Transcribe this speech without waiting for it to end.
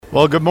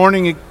Well, good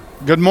morning.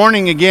 Good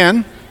morning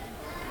again.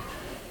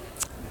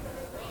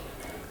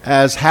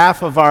 As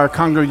half of our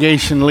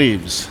congregation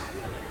leaves.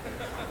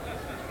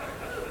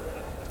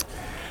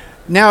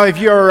 Now, if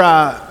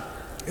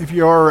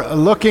you're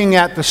looking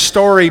at the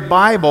story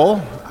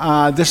Bible,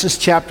 this is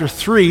chapter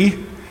 3,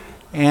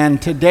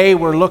 and today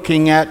we're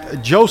looking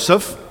at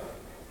Joseph.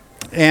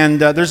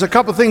 And there's a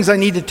couple things I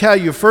need to tell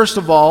you. First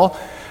of all,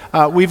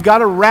 we've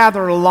got a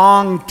rather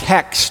long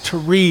text to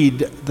read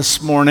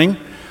this morning.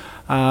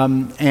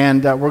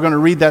 And we're going to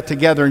read that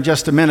together in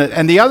just a minute.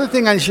 And the other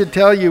thing I should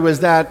tell you is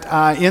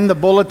that in the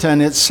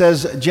bulletin it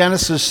says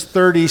Genesis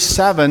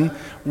 37,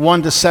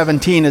 1 to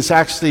 17. It's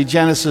actually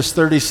Genesis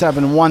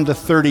 37, 1 to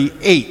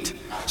 38.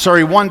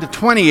 1 to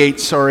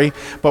 28,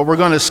 but we're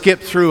going to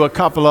skip through a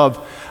couple of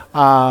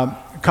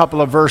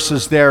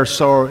verses there,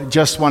 so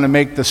just want to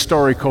make the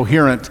story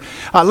coherent.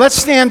 Let's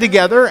stand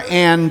together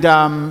and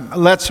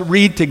let's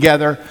read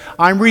together.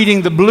 I'm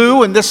reading the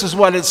blue, and this is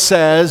what it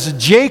says.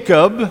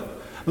 Jacob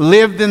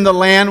lived in the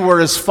land where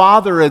his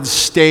father had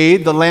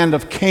stayed, the land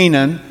of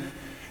Canaan.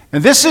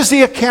 And this is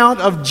the account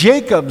of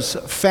Jacob's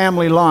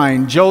family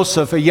line.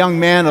 Joseph, a young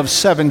man of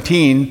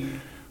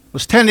 17,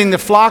 was tending the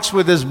flocks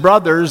with his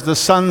brothers, the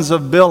sons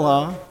of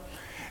Bilhah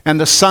and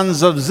the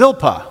sons of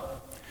Zilpah,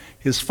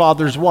 his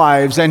father's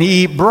wives, and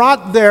he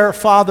brought their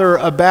father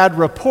a bad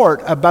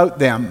report about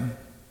them.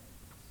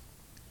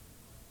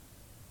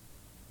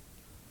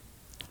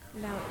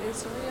 Now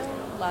Israel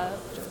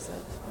loved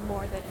Joseph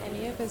more than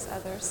any of his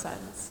other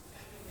sons,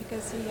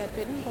 because he had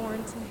been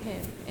born to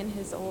him in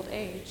his old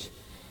age,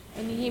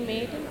 and he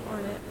made an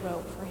ornate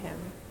robe for him.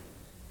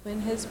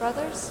 When his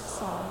brothers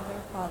saw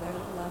their father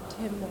loved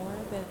him more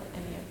than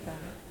any of them,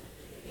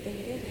 they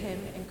hated him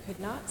and could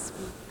not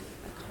speak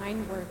a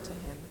kind word to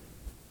him.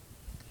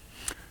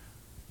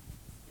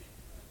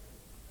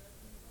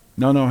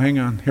 No, hang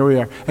on. Here we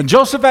are. And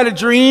Joseph had a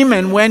dream,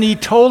 and when he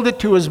told it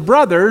to his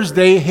brothers,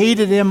 they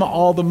hated him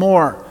all the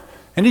more.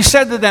 And he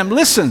said to them,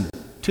 "Listen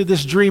to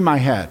this dream I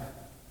had.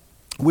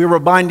 We were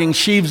binding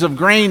sheaves of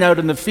grain out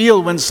in the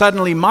field when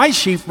suddenly my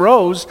sheaf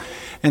rose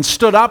and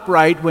stood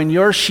upright while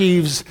your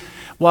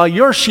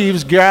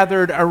sheaves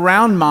gathered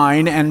around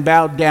mine and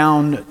bowed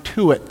down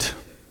to it."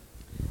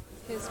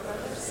 His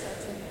brothers said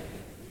to him,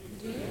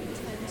 "Do you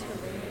intend to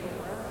reign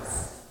over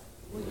us?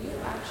 Will you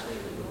actually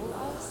rule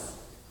us?"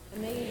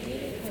 And they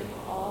hated him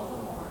all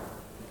the more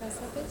because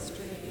of his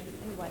dream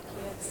and what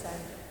he had said.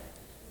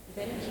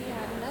 Then he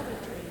had another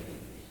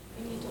dream,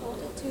 and he told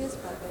it to his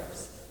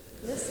brothers.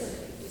 "Listen,"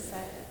 he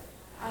said,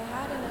 "I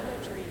had another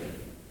dream,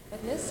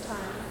 and this time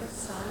the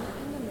sun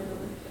and the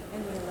moon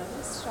and the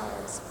 11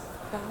 stars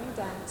bowing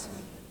down to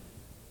me."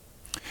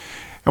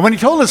 And when he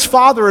told his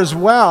father as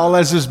well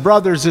as his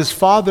brothers, his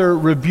father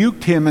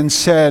rebuked him and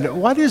said,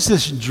 "What is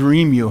this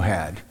dream you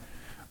had?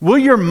 Will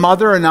your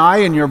mother and I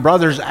and your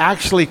brothers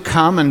actually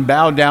come and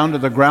bow down to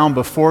the ground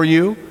before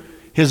you?"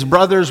 His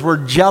brothers were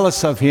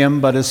jealous of him,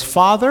 but his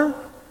father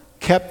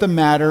kept the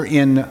matter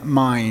in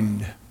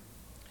mind.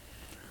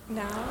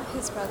 Now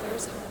his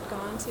brothers had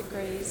gone to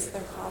graze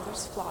their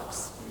father's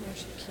flocks near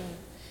Shechem,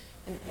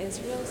 and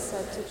Israel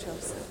said to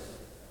Joseph,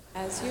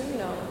 "As you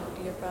know,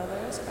 your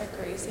brothers are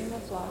grazing the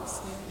flocks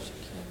near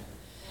Shechem.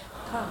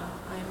 Come,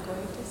 I am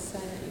going to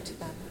send you to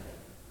them."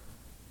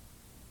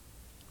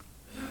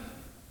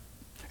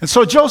 And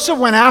so Joseph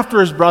went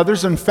after his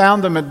brothers and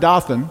found them at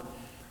Dothan.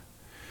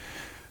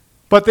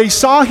 But they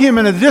saw him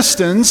in a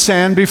distance,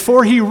 and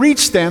before he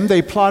reached them,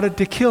 they plotted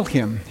to kill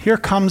him. "Here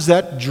comes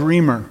that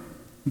dreamer,"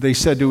 they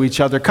said to each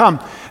other.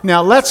 "Come,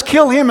 now let's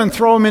kill him and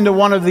throw him into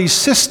one of these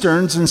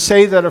cisterns and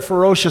say that a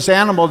ferocious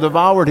animal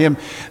devoured him.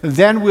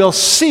 Then we'll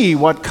see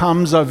what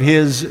comes of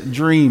his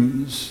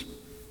dreams."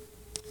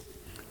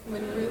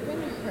 When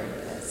Reuben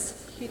heard this,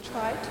 he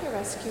tried to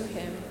rescue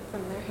him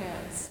from their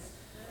hands.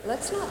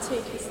 "Let's not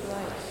take his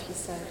life," he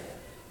said.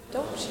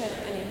 "Don't shed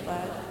any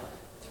blood.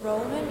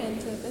 Throw him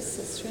into this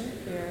cistern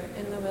here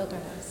in the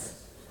wilderness,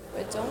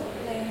 but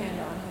don't lay a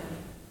hand on him."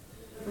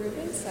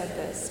 Reuben said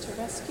this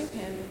to rescue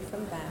him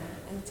from them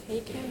and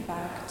take him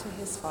back to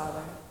his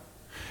father.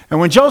 And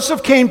when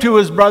Joseph came to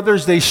his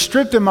brothers, they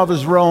stripped him of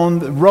his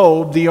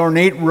robe, the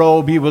ornate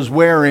robe he was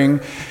wearing,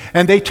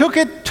 and they took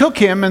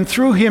him and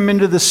threw him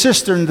into the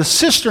cistern. The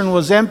cistern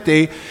was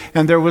empty,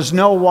 and there was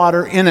no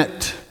water in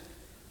it.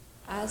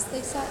 As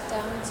they sat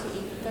down to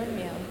eat their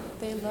meal,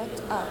 they looked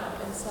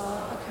up and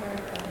saw a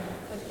caravan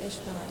of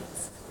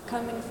Ishmaelites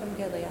coming from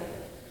Gilead.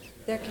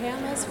 Their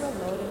camels were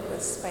loaded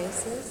with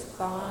spices,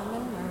 balm,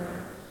 and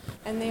myrrh,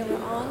 and they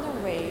were on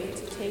their way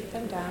to take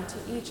them down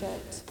to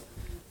Egypt.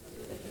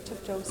 They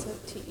took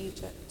Joseph to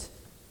Egypt.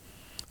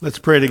 Let's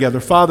pray together.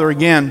 Father,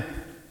 again,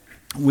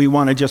 we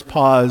want to just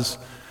pause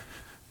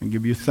and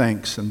give you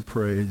thanks and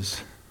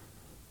praise,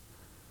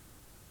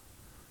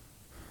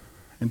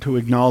 and to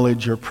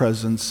acknowledge your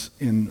presence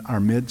in our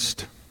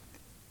midst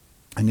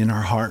and in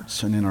our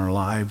hearts and in our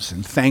lives,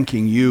 and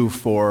thanking you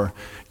for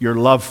your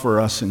love for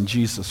us in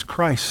Jesus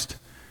Christ,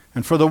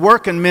 and for the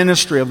work and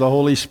ministry of the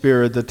Holy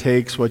Spirit that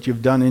takes what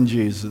you've done in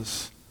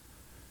Jesus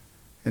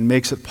and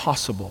makes it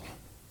possible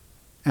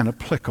and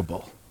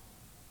applicable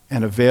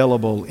and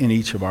available in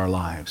each of our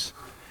lives.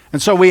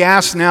 And so we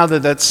ask now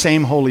that that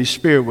same Holy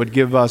Spirit would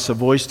give us a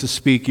voice to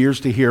speak, ears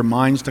to hear,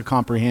 minds to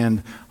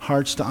comprehend,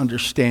 hearts to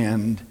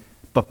understand,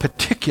 but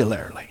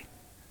particularly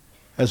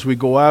as we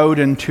go out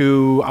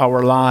into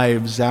our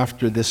lives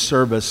after this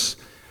service,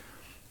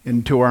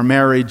 into our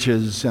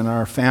marriages and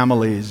our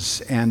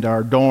families and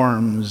our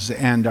dorms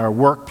and our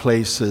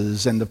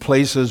workplaces and the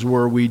places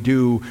where we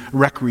do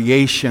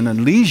recreation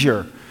and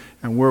leisure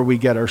and where we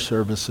get our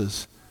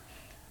services.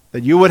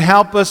 That you would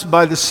help us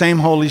by the same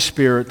Holy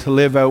Spirit to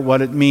live out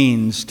what it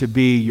means to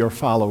be your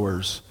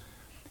followers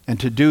and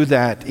to do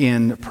that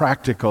in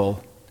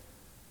practical,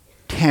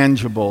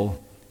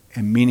 tangible,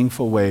 and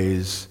meaningful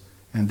ways.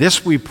 And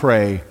this we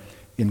pray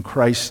in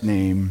Christ's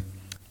name.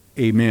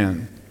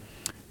 Amen.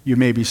 You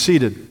may be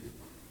seated.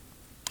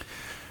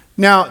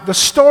 Now, the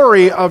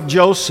story of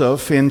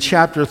Joseph in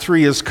chapter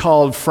 3 is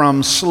called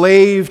From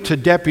Slave to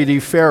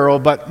Deputy Pharaoh,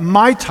 but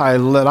my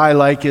title that I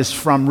like is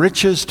From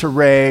Riches to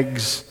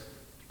Rags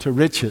to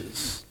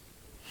Riches.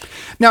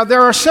 Now,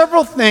 there are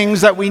several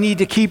things that we need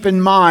to keep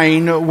in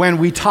mind when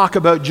we talk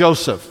about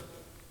Joseph.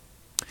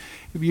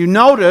 If you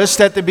noticed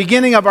at the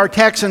beginning of our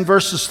text in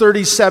verses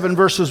 37,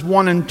 verses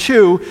 1 and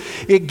 2,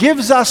 it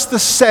gives us the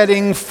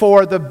setting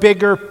for the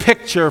bigger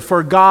picture,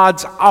 for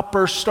God's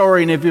upper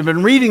story. And if you've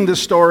been reading the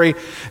story,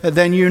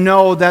 then you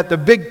know that the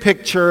big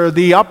picture,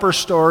 the upper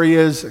story,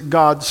 is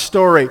God's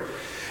story.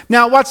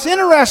 Now, what's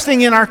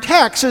interesting in our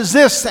text is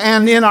this,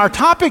 and in our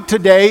topic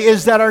today,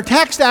 is that our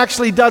text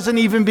actually doesn't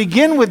even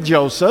begin with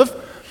Joseph.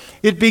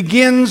 It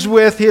begins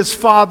with his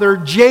father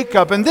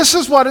Jacob. And this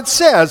is what it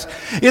says.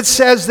 It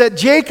says that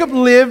Jacob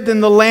lived in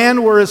the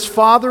land where his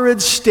father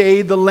had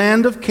stayed, the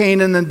land of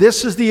Canaan. And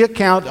this is the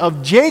account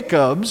of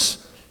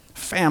Jacob's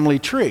family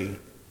tree.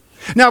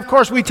 Now, of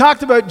course, we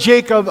talked about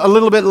Jacob a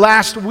little bit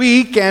last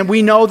week, and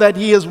we know that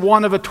he is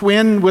one of a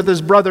twin with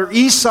his brother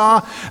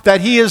Esau,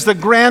 that he is the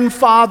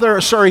grandson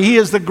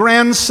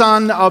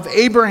of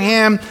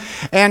Abraham,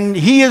 and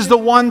he is the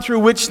one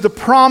through which the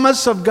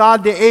promise of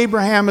God to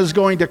Abraham is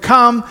going to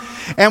come.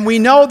 And we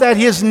know that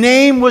his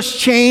name was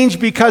changed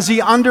because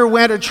he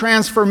underwent a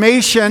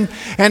transformation,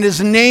 and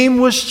his name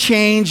was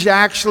changed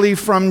actually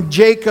from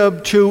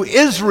Jacob to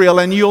Israel.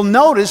 And you'll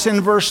notice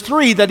in verse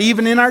 3 that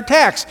even in our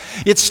text,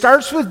 it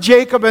starts with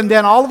Jacob, and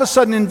then all of a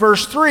sudden in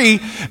verse 3,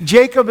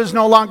 Jacob is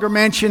no longer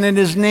mentioned, and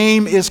his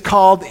name is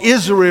called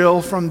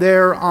Israel from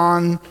there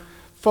on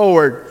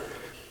forward.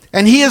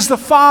 And he is the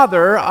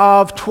father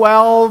of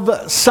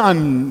 12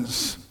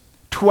 sons,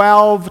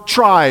 12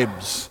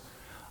 tribes,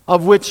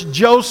 of which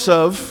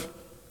Joseph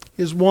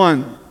is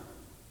one.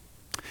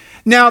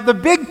 Now, the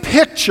big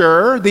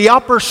picture, the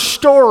upper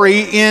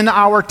story in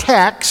our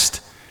text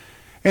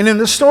and in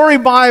the story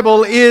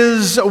Bible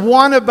is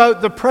one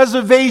about the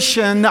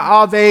preservation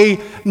of a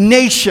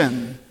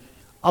nation,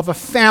 of a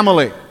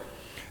family.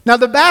 Now,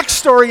 the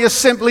backstory is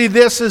simply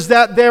this, is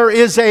that there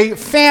is a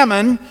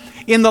famine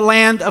in the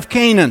land of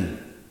Canaan.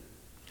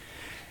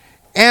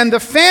 And the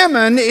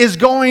famine is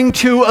going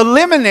to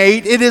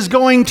eliminate, it is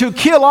going to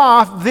kill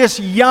off this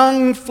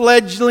young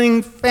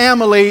fledgling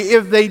family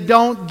if they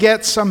don't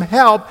get some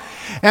help.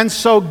 And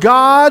so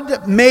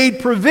God made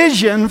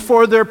provision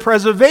for their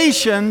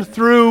preservation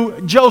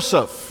through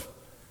Joseph,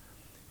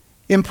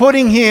 in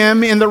putting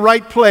him in the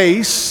right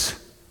place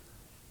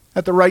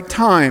at the right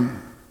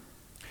time.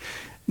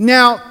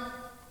 Now,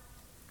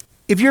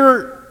 if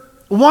you're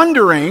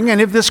wondering,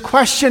 and if this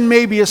question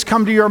maybe has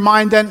come to your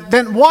mind,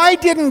 then why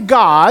didn't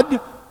God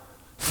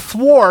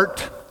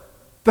thwart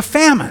the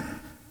famine?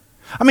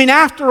 I mean,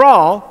 after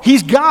all,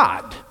 he's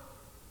God.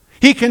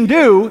 He can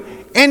do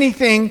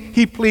anything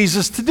he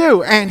pleases to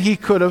do, and he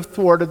could have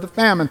thwarted the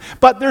famine.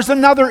 But there's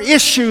another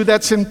issue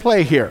that's in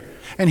play here,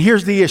 and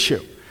here's the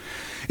issue.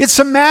 It's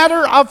a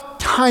matter of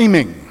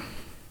timing.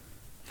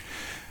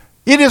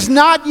 It is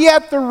not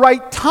yet the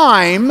right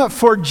time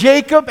for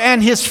Jacob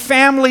and his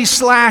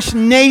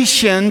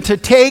family/nation to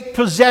take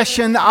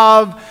possession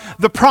of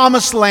the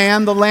promised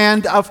land, the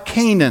land of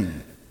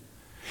Canaan.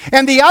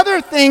 And the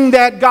other thing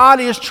that God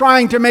is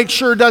trying to make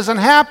sure doesn't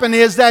happen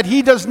is that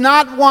he does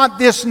not want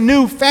this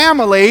new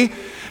family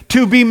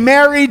to be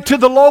married to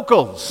the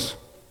locals,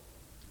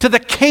 to the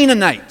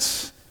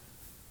Canaanites.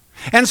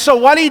 And so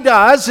what he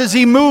does is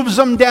he moves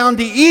them down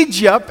to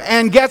Egypt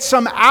and gets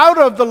them out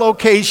of the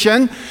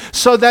location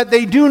so that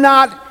they do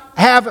not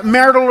have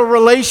marital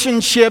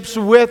relationships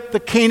with the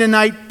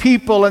Canaanite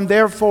people and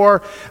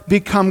therefore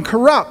become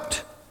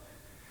corrupt.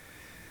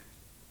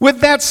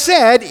 With that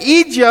said,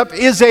 Egypt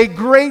is a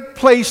great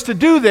place to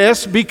do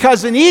this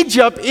because in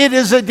Egypt it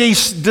is a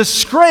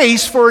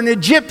disgrace for an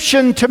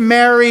Egyptian to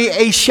marry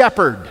a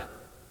shepherd.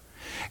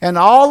 And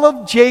all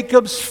of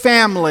Jacob's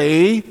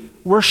family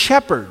were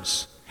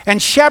shepherds. And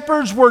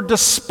shepherds were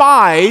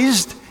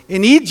despised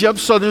in Egypt,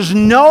 so there's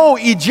no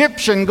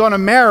Egyptian going to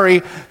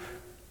marry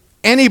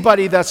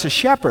anybody that's a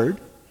shepherd.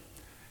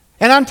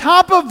 And on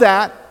top of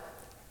that,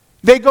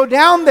 they go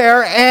down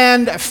there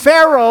and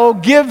Pharaoh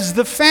gives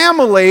the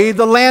family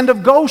the land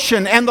of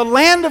Goshen. And the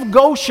land of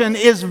Goshen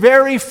is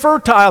very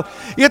fertile.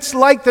 It's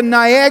like the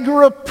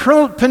Niagara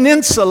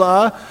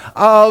Peninsula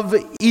of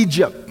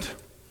Egypt.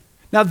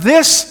 Now,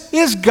 this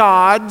is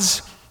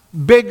God's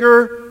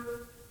bigger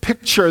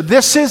picture.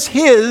 This is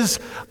his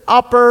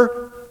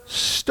upper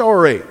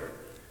story.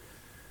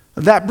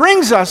 That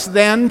brings us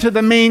then to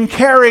the main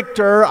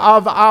character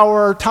of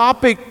our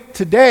topic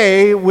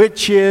today,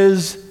 which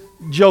is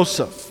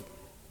Joseph.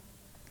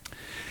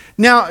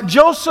 Now,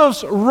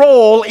 Joseph's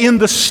role in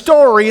the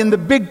story, in the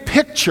big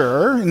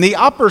picture, in the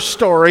upper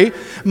story,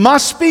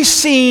 must be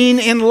seen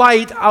in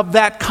light of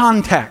that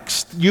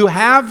context. You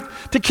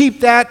have to keep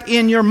that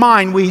in your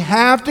mind. We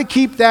have to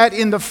keep that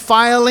in the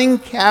filing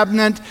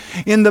cabinet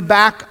in the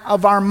back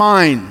of our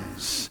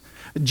minds.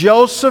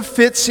 Joseph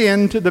fits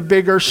into the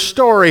bigger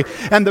story.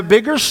 And the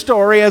bigger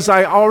story, as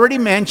I already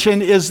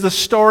mentioned, is the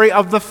story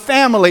of the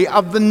family,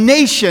 of the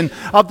nation,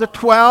 of the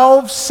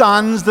 12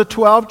 sons, the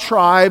 12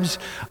 tribes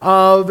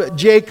of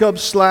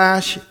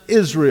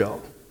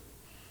Jacob/Israel.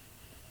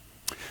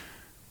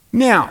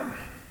 Now,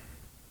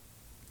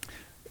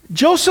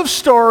 Joseph's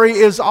story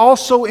is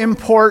also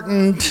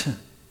important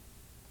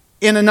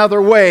in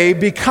another way,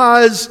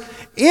 because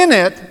in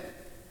it,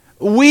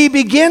 we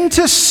begin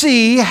to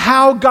see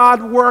how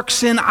God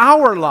works in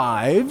our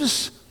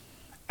lives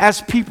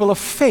as people of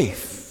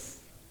faith.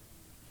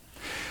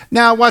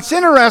 Now, what's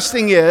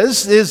interesting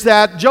is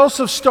that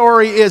Joseph's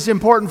story is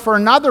important for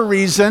another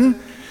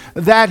reason,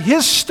 that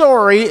his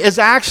story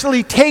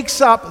actually takes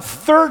up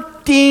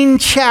 13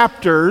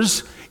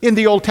 chapters in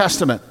the Old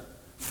Testament.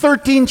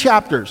 13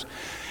 chapters.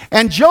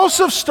 And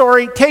Joseph's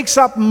story takes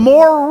up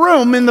more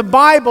room in the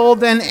Bible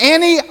than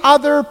any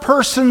other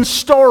person's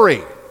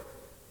story.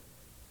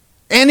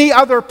 Any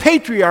other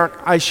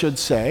patriarch, I should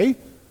say.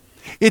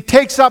 It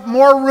takes up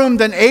more room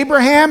than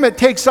Abraham. It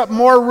takes up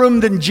more room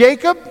than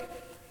Jacob.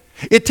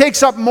 It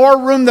takes up more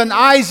room than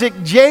Isaac,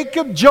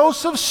 Jacob.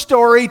 Joseph's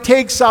story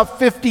takes up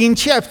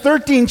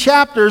 13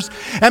 chapters.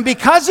 And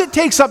because it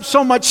takes up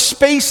so much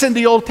space in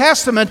the Old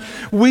Testament,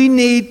 we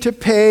need to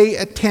pay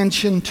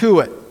attention to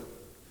it.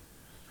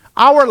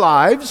 Our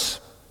lives,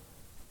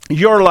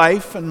 your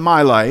life and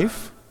my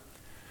life,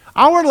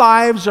 our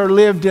lives are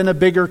lived in a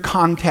bigger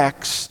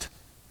context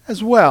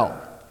as well.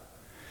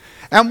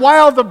 And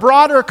while the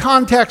broader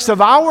context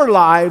of our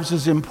lives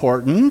is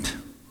important,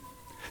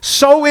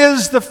 so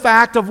is the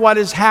fact of what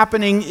is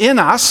happening in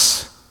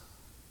us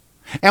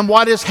and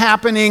what is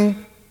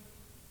happening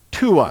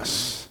to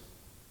us.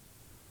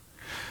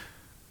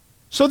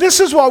 So this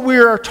is what we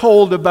are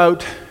told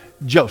about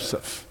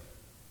Joseph.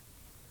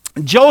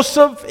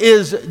 Joseph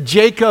is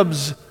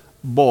Jacob's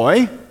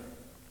boy.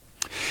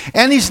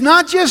 And he's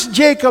not just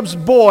Jacob's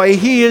boy,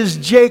 he is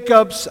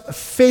Jacob's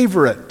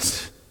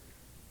favorite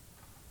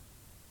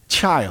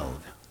child.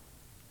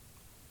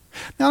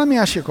 Now let me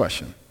ask you a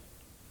question.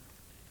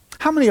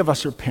 How many of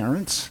us are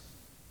parents?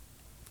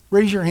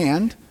 Raise your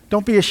hand.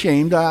 Don't be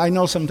ashamed. I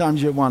know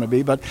sometimes you want to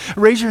be, but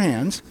raise your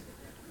hands.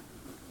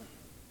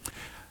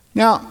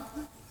 Now,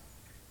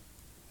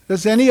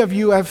 does any of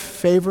you have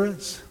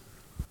favorites?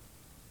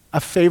 A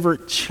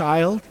favorite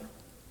child?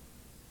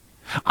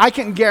 I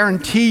can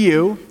guarantee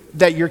you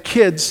that your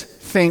kids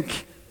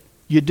think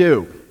you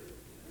do.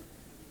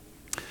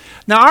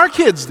 Now, our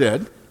kids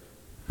did.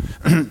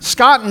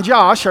 Scott and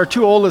Josh, our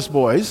two oldest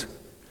boys,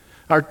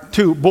 our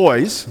two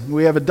boys,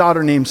 we have a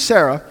daughter named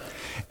Sarah,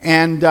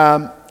 and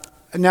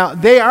now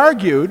they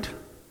argued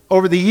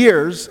over the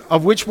years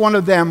of which one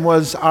of them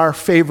was our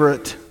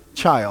favorite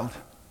child.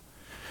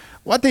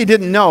 What they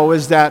didn't know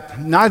is that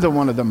neither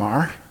one of them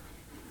are,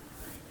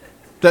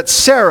 that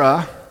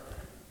Sarah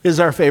is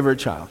our favorite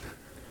child.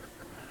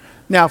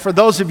 Now, for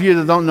those of you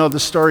that don't know the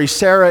story,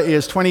 Sarah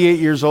is 28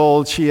 years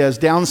old. She has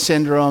Down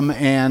syndrome,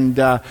 and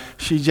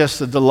she's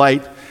just a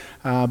delight.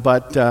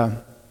 But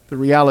the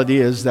reality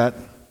is that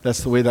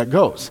that's the way that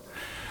goes.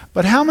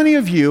 But how many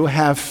of you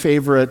have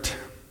favorite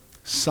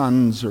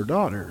sons or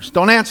daughters?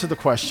 Don't answer the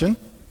question.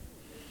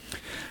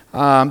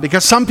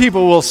 Because some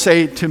people will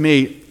say to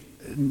me,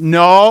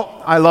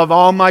 no, I love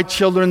all my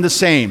children the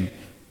same.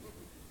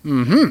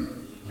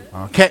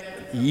 Okay,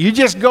 you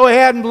just go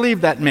ahead and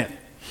believe that myth.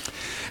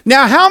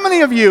 Now, how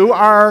many of you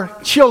are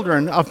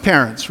children of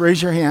parents?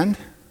 Raise your hand.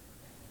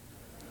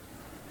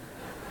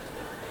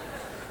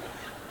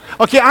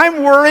 Okay,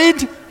 I'm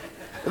worried.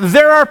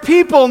 There are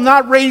people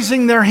not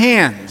raising their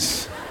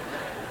hands.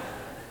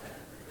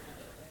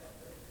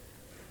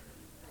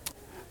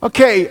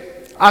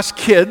 Okay, us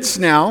kids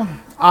now,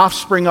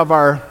 offspring of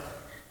our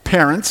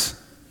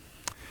parents,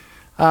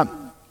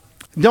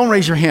 don't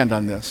raise your hand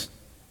on this.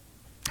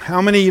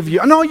 How many of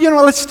you, no,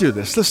 let's do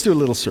this. Let's do a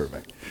little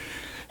survey.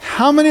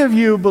 How many of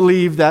you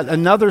believe that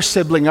another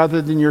sibling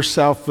other than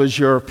yourself was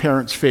your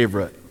parent's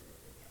favorite?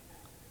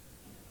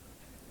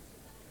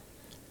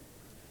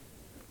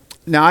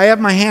 Now, I have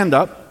my hand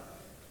up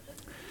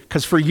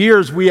because for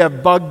years we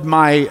have bugged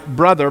my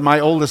brother, my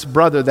oldest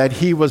brother, that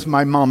he was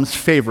my mom's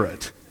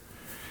favorite.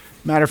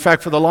 Matter of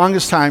fact, for the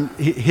longest time,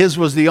 his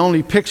was the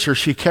only picture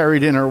she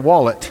carried in her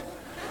wallet.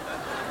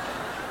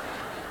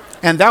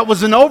 And that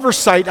was an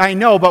oversight, I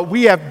know, but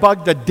we have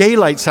bugged the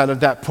daylights out of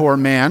that poor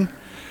man.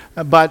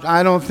 But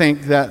I don't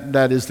think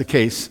that is the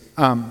case.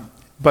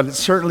 but it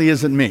certainly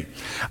isn't me.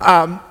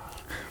 But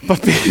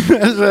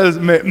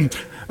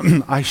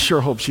I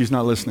sure hope she's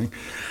not listening.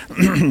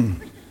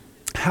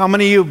 How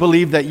many of you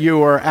believe that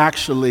you are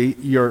actually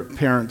your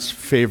parents'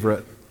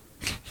 favorite?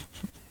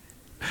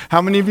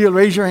 How many of you,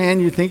 raise your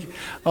hand, you think,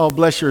 oh,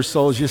 bless your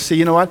souls. You see,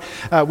 you know what?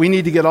 We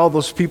need to get all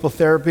those people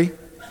therapy.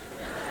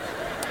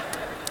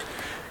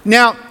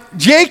 Now,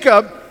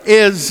 Jacob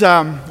is,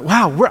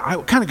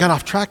 I kind of got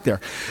off track there.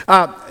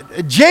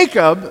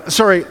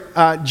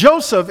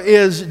 Joseph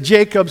is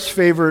Jacob's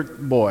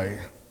favorite boy,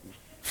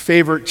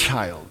 favorite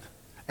child.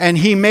 And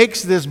he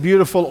makes this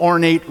beautiful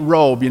ornate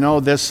robe,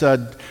 this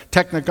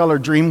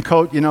Technicolor dream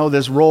coat,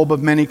 this robe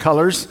of many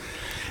colors.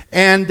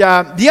 And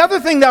the other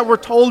thing that we're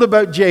told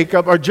about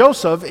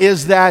Joseph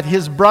is that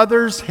his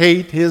brothers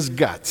hate his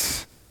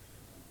guts.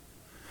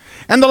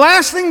 And the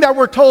last thing that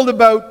we're told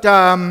about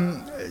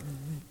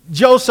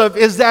Joseph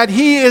is that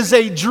he is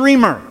a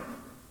dreamer.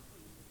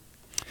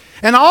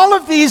 And all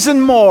of these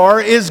and more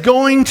is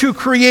going to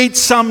create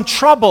some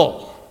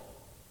trouble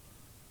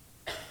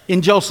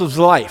in Joseph's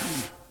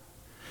life.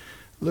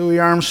 Louis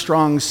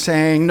Armstrong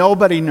saying,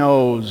 nobody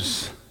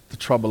knows the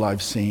trouble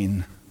I've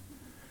seen.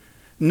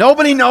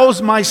 Nobody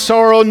knows my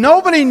sorrow.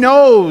 Nobody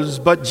knows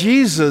but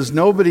Jesus.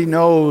 Nobody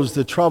knows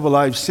the trouble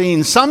I've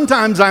seen.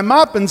 Sometimes I'm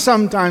up and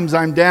sometimes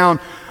I'm down.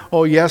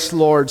 Oh yes,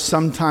 Lord,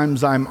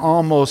 sometimes I'm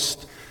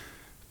almost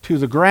to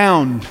the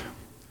ground.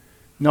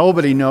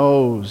 Nobody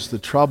knows the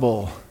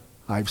trouble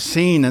I've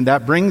seen. And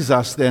that brings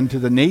us then to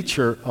the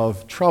nature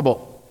of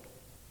trouble.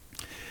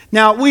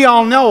 Now, we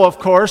all know, of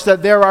course,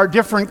 that there are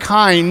different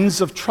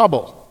kinds of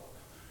trouble.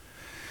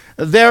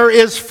 There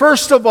is,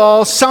 first of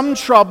all, some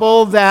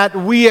trouble that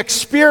we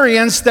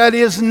experience that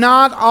is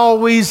not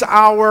always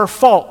our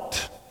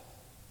fault.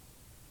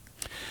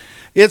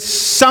 It's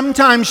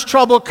sometimes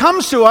trouble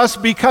comes to us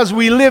because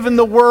we live in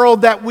the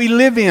world that we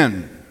live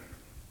in.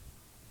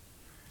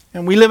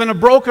 And we live in a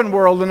broken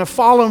world, in a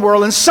fallen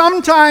world. And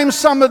sometimes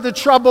some of the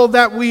trouble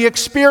that we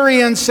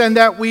experience and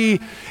that we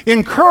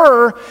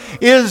incur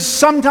is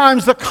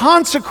sometimes the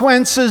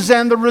consequences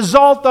and the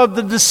result of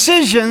the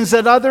decisions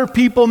that other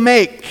people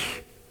make.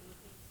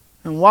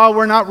 And while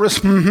we're not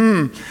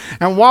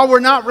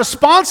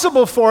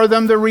responsible for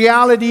them, the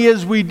reality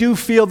is we do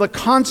feel the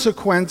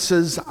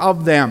consequences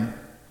of them.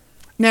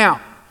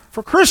 Now,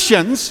 for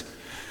Christians,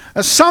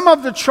 some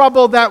of the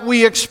trouble that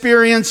we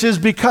experience is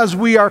because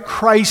we are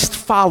Christ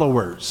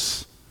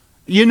followers.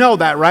 You know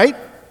that, right?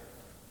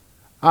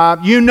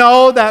 You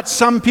know that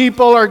some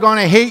people are going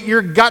to hate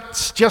your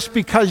guts just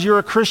because you're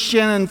a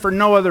Christian and for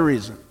no other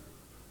reason.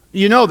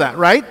 You know that,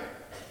 right?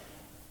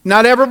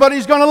 Not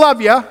everybody's going to love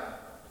you.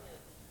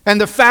 And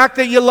the fact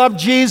that you love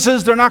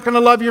Jesus, they're not going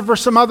to love you for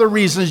some other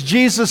reasons.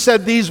 Jesus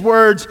said these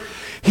words.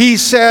 He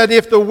said,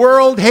 if the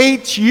world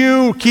hates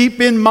you, keep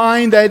in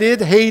mind that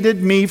it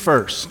hated me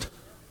first.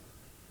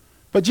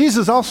 But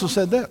Jesus also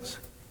said this.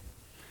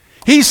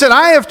 He said,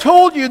 I have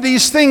told you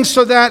these things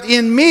so that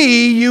in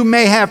me you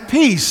may have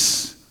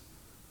peace.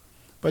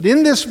 But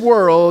in this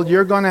world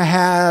you're going to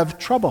have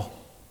trouble.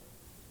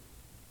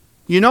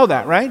 You know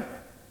that, right?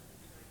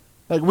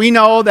 Like we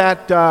know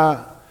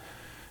that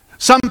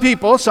some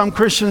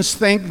Christians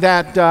think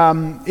that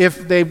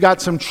if they've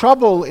got some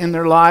trouble in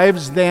their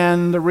lives,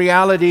 then the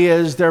reality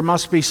is there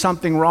must be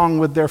something wrong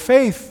with their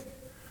faith.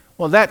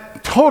 Well,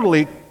 that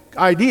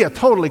idea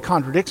totally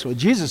contradicts what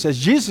Jesus says.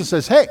 Jesus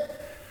says, hey,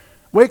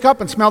 wake up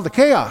and smell the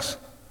chaos.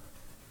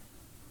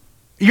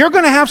 You're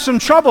going to have some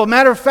trouble.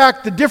 Matter of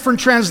fact, the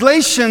different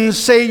translations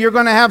say you're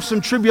going to have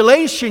some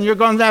tribulation, you're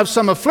going to have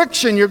some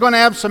affliction, you're going to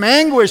have some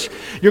anguish,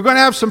 you're going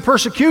to have some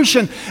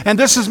persecution, and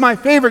this is my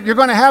favorite, you're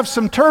going to have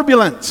some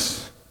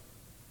turbulence.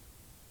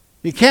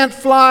 You can't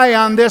fly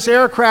on this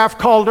aircraft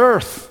called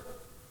Earth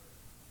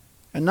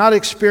and not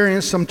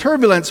experience some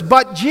turbulence.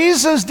 But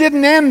Jesus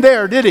didn't end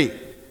there, did he?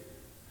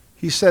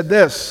 He said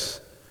this,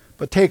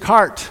 but take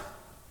heart,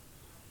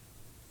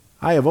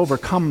 I have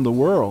overcome the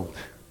world.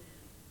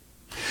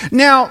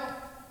 Now,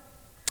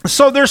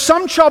 so there's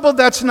some trouble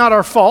that's not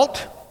our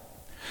fault.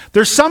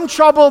 There's some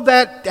trouble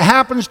that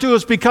happens to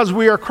us because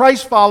we are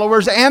Christ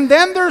followers. And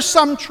then there's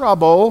some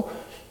trouble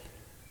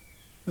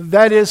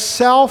that is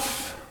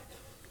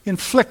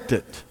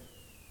self-inflicted.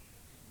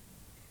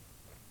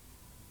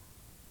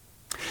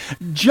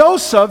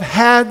 Joseph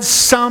had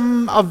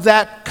some of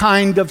that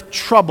kind of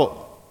trouble.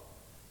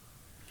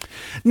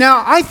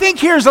 Now, I think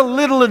here's a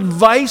little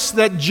advice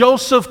that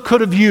Joseph could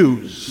have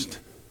used.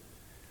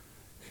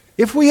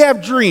 If we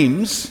have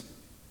dreams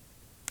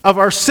of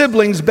our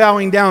siblings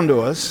bowing down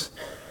to us,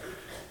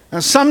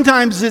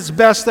 sometimes it's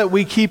best that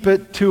we keep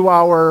it to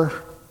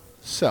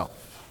ourselves.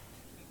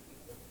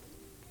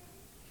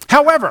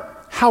 However,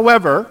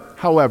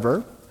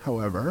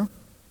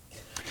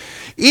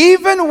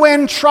 even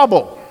when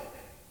trouble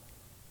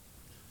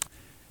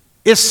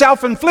is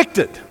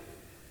self-inflicted,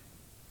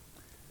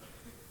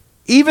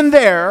 even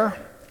there,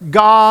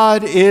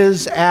 God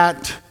is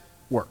at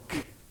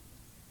work.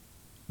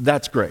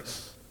 That's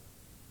grace.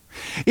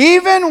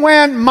 Even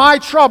when my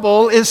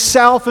trouble is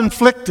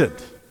self-inflicted,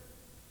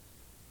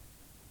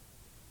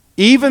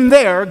 Even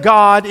there,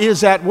 God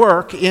is at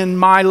work in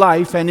my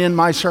life and in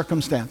my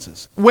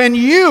circumstances. When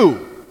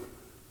you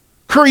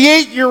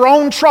create your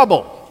own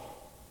trouble,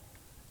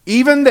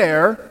 even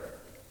there,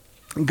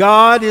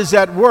 God is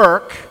at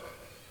work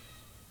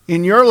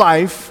in your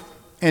life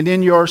and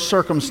in your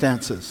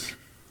circumstances.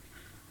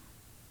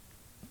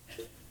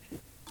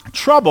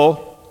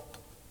 Trouble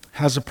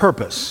has a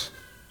purpose.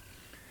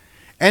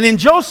 And in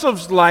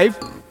Joseph's life,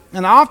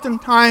 and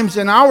oftentimes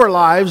in our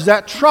lives,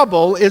 that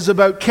trouble is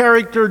about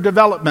character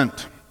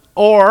development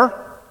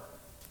or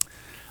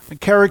a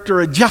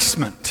character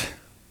adjustment.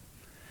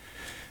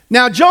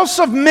 Now,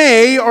 Joseph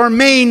may or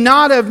may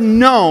not have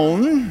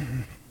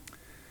known,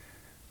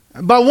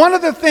 but one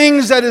of the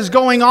things that is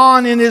going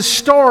on in his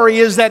story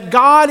is that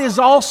God is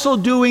also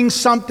doing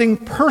something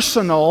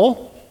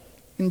personal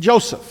in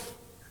Joseph.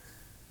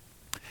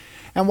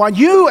 And what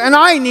you and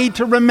I need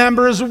to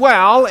remember as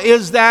well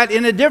is that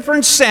in a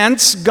different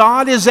sense,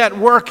 God is at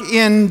work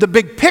in the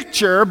big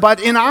picture, but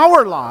in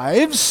our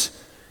lives,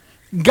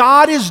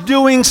 God is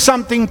doing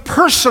something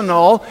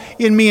personal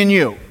in me and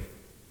you.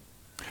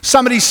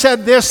 Somebody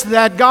said this,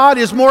 that God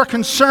is more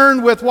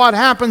concerned with what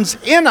happens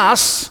in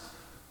us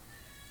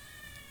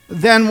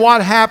than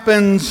what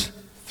happens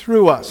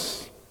through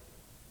us.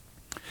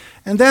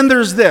 And then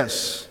there's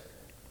this,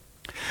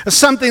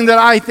 something that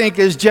I think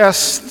is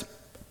just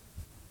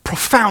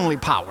profoundly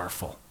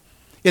powerful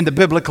in the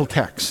biblical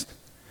text.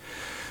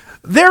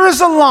 There is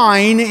a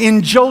line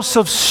in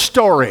Joseph's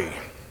story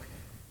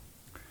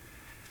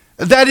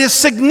that is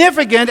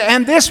significant,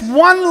 and this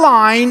one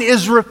line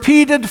is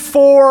repeated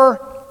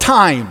 4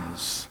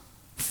 times.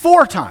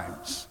 4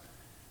 times.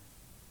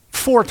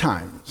 4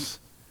 times.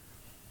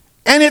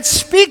 And it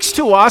speaks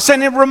to us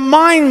and it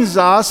reminds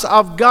us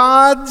of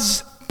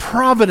God's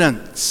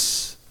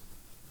providence.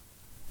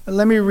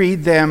 Let me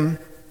read them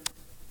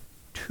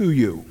to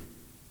you.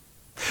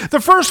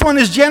 The first one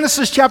is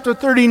Genesis chapter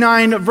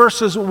 39,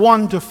 verses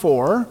 1 to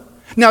 4.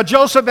 Now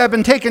Joseph had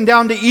been taken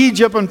down to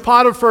Egypt, and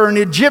Potiphar, an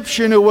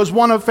Egyptian who was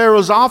one of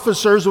Pharaoh's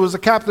officers, who was the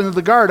captain of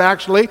the guard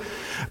actually,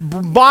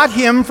 bought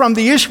him from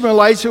the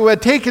Ishmaelites who had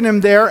taken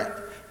him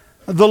there.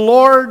 The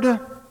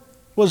Lord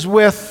was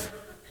with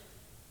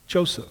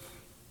Joseph,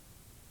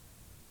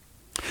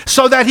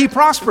 so that he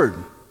prospered.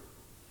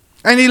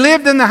 And he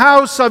lived in the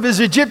house of his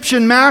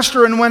Egyptian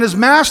master, and when his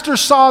master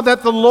saw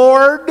that the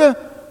Lord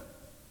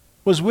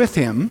was with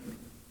him,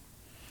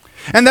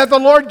 and that the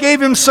Lord gave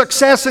him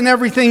success in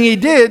everything he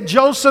did,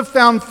 Joseph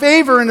found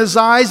favor in his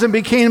eyes and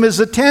became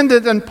his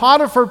attendant, and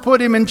Potiphar put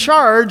him in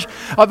charge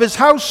of his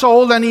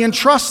household, and he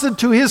entrusted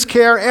to his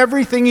care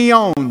everything he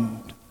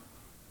owned.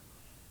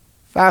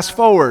 Fast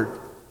forward.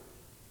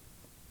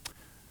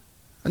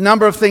 A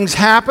number of things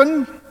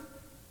happen,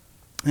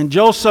 and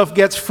Joseph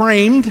gets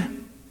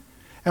framed,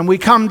 and we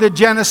come to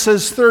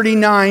Genesis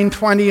 39,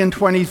 20, and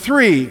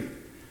 23.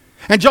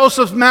 And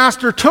Joseph's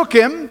master took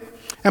him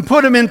and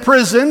put him in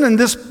prison, and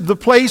this the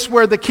place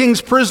where the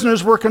king's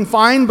prisoners were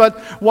confined. But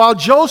while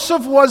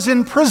Joseph was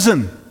in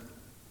prison,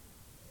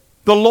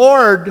 the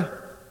Lord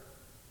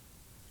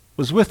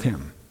was with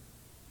him.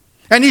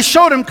 And he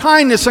showed him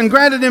kindness and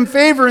granted him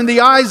favor in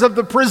the eyes of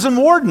the prison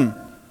warden.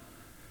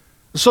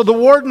 So the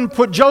warden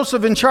put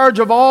Joseph in charge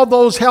of all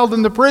those held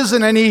in the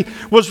prison, and he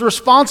was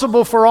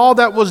responsible for all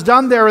that was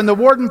done there. And the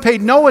warden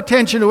paid no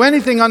attention to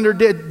anything under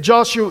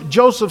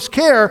Joseph's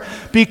care,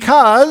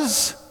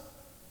 because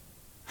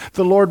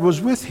the Lord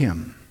was with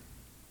him.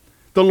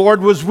 The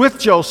Lord was with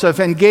Joseph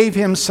and gave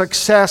him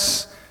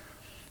success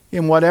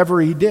in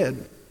whatever he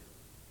did.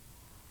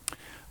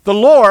 The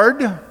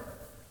Lord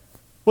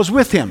was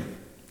with him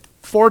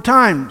 4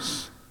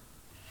 times.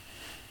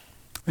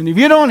 And if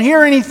you don't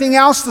hear anything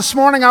else this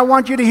morning, I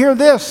want you to hear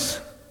this.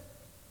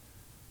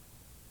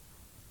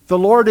 The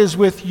Lord is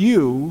with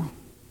you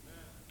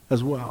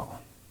as well.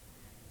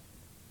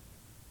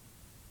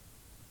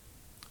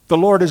 The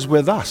Lord is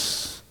with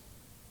us.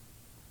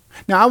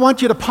 Now, I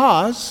want you to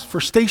pause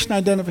for station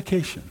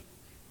identification.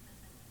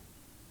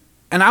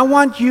 And I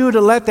want you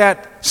to let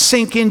that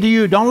sink into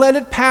you. Don't let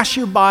it pass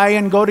you by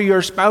and go to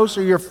your spouse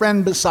or your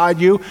friend beside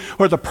you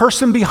or the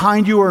person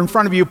behind you or in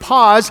front of you.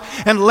 Pause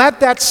and let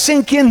that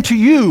sink into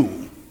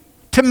you,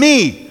 to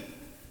me.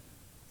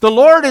 The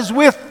Lord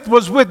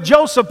was with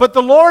Joseph, but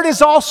the Lord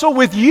is also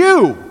with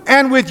you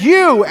and with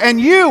you and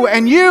you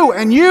and you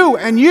and you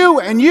and you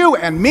and you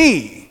and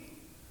me.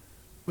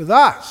 With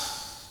us.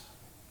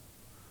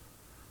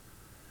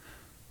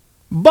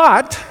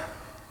 But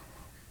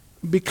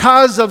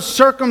because of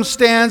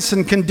circumstance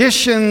and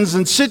conditions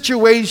and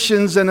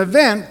situations and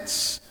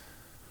events,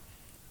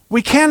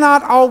 we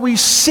cannot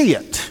always see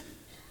it.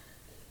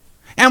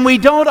 And we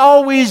don't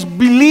always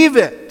believe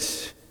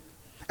it.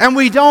 And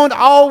we don't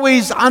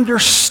always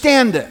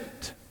understand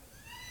it.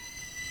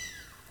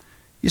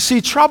 You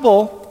see,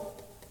 trouble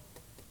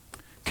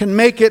can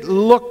make it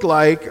look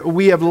like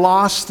we have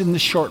lost in the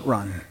short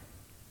run.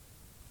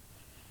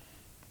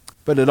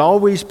 But it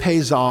always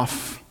pays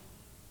off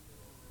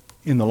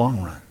in the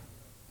long run.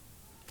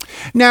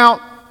 Now,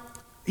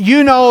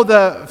 you know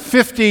the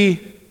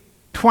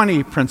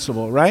 50-20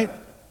 principle, right?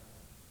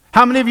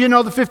 How many of you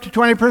know the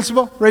 50-20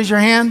 principle? Raise your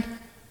hand.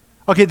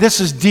 Okay, this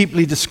is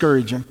deeply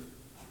discouraging.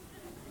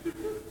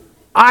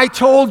 I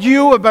told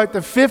you about the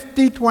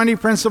 50-20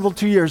 principle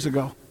 2 years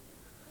ago.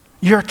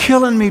 You're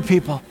killing me,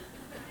 people.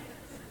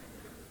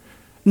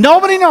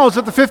 Nobody knows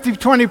what the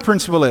 50-20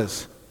 principle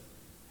is.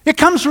 It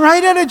comes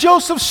right out of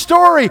Joseph's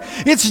story.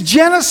 It's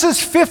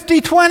Genesis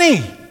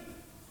 50-20.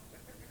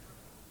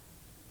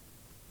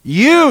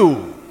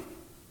 You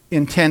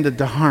intended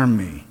to harm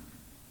me,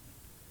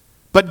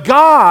 but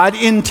God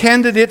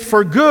intended it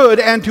for good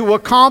and to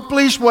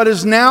accomplish what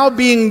is now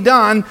being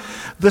done,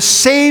 the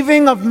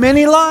saving of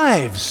many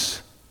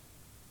lives.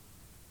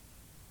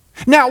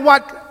 Now,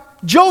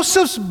 what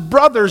Joseph's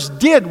brothers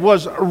did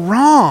was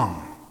wrong.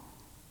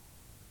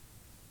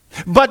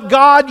 But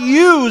God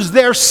used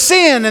their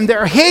sin and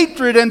their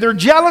hatred and their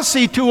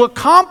jealousy to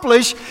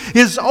accomplish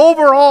His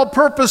overall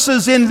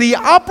purposes in the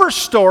upper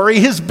story,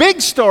 His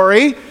big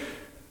story,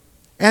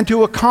 and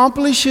to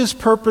accomplish His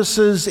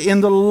purposes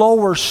in the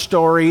lower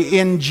story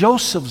in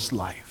Joseph's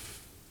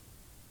life.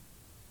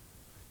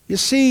 You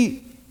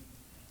see,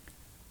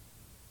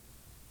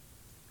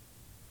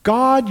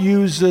 God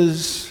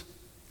uses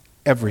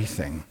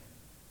everything.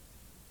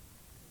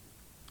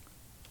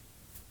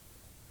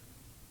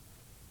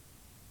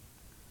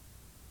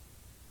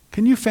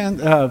 Can you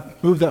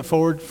move that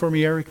forward for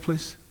me, Eric,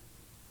 please?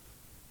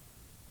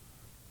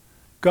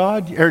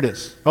 God, here it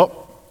is.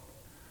 Oh,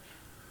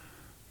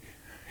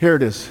 here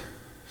it is.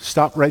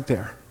 Stop right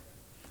there.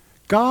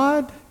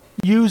 God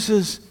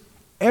uses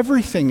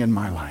everything in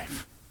my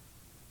life.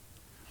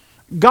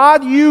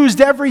 God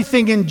used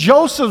everything in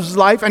Joseph's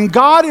life, and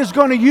God is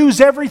going to use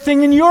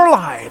everything in your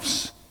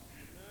lives.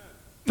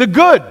 The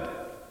good,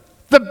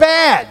 the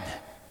bad,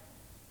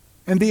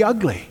 and the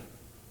ugly.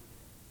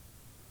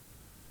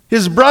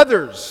 His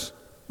brothers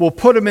will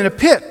put him in a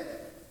pit.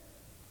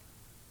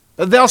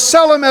 They'll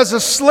sell him as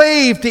a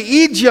slave to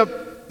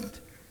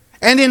Egypt.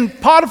 And in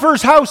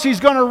Potiphar's house,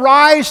 he's going to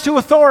rise to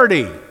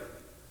authority.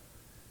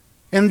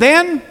 And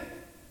then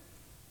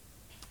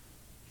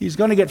he's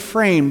going to get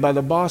framed by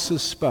the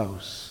boss's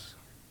spouse.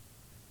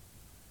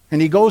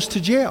 And he goes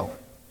to jail.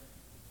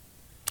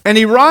 And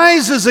he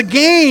rises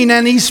again,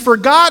 and he's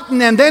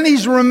forgotten, and then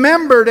he's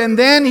remembered, and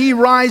then he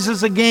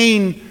rises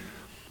again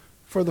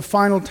for the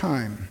final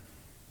time.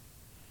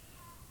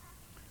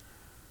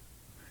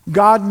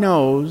 God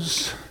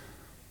knows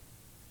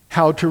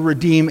how to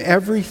redeem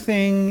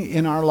everything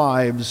in our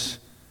lives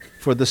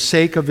for the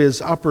sake of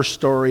His upper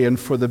story and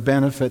for the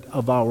benefit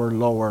of our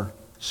lower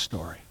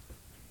story.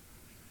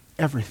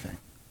 Everything.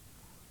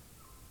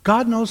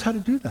 God knows how to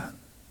do that.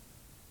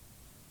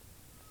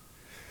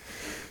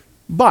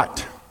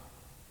 But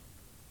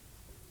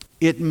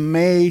it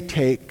may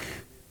take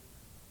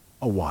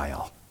a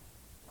while.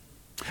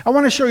 I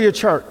want to show you a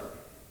chart.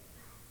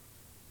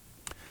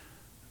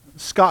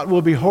 Scott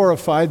will be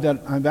horrified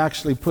that I've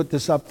actually put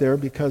this up there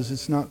because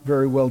it's not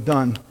very well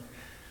done.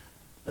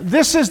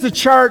 This is the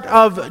chart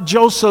of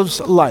Joseph's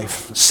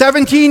life.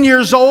 17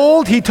 years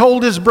old, he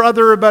told his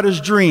brother about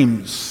his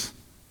dreams.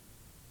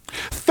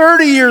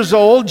 30 years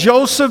old,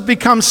 Joseph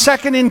becomes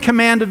second in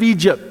command of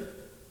Egypt.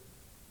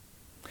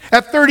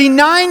 At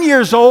 39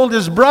 years old,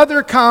 his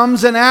brother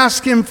comes and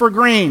asks him for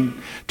grain.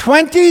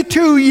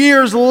 22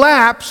 years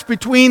lapse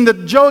between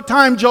the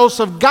time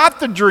Joseph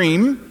got the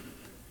dream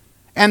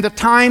and the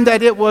time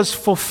that it was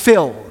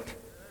fulfilled.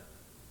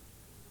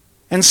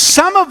 And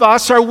some of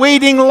us are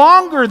waiting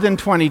longer than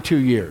 22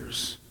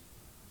 years.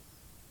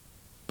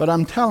 But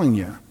I'm telling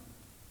you,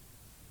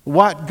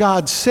 what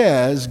God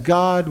says,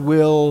 God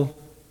will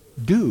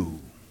do.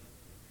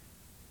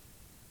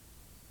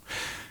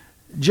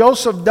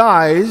 Joseph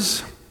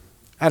dies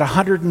at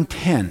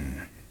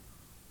 110.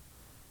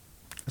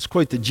 That's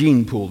quite the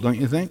gene pool, don't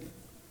you think?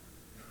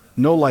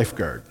 No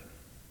lifeguard.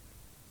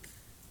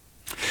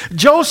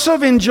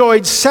 Joseph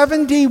enjoyed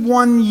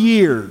 71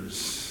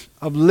 years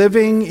of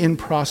living in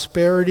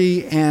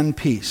prosperity and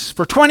peace.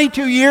 For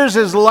 22 years,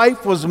 his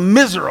life was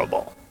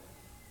miserable.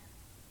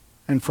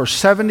 And for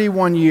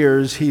 71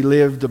 years, he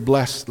lived a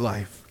blessed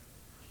life.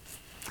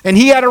 And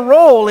he had a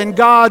role in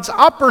God's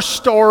upper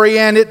story,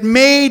 and it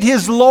made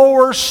his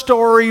lower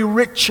story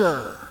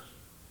richer.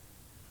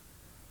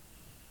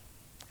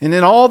 And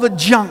in all the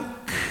junk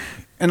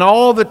and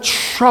all the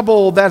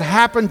trouble that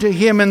happened to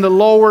him in the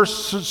lower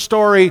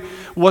story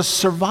was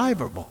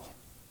survivable.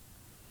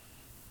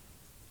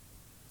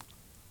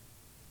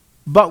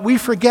 But we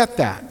forget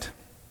that.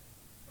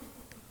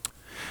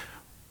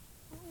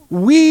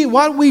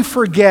 What we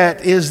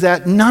forget is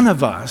that none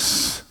of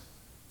us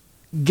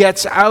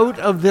gets out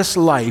of this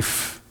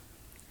life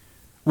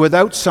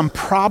without some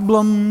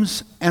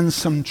problems and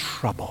some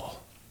trouble.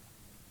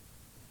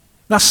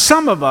 Now,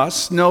 some of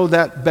us know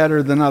that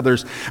better than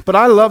others, but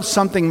I love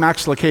something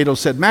Max Lucado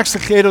said. Max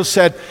Lucado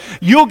said,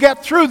 you'll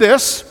get through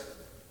this.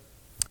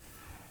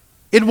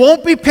 It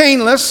won't be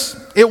painless.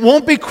 It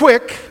won't be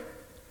quick,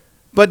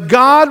 but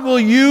God will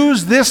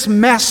use this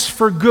mess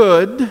for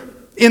good.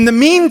 In the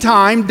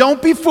meantime,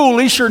 don't be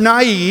foolish or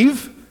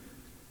naive,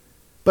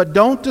 but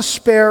don't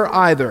despair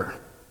either.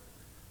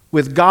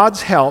 With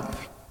God's help,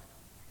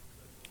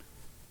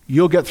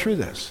 You'll get through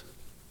this.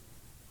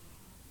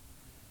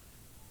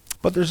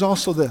 But there's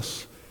also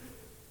this.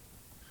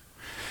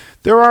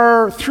 There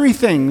are 3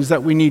 things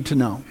that we need to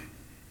know.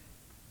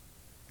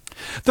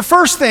 The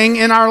first thing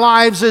in our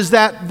lives is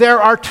that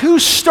there are 2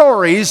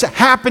 stories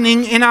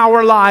happening in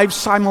our lives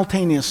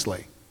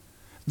simultaneously.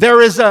 There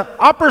is an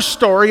upper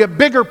story, a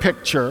bigger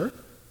picture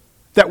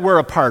that we're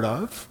a part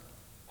of.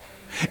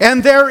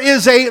 And there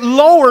is a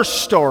lower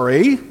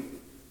story.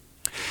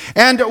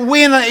 And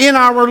when in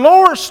our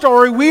lower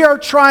story, we are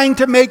trying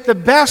to make the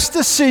best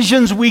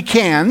decisions we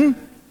can,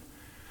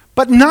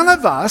 but none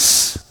of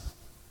us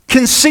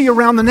can see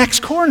around the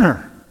next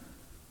corner.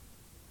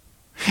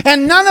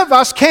 And none of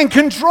us can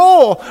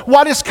control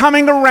what is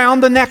coming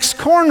around the next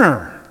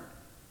corner.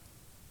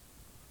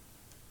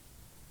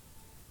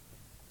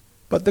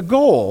 But the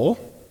goal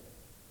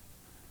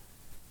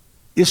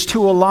is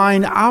to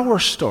align our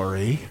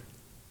story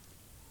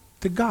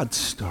to God's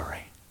story.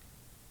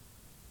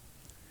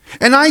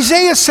 And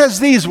Isaiah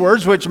says these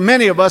words, which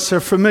many of us are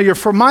familiar.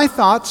 For my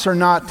thoughts are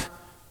not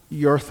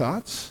your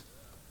thoughts,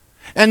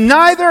 and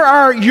neither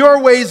are your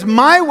ways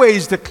my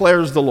ways,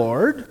 declares the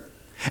Lord.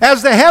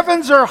 As the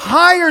heavens are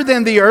higher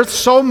than the earth,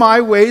 so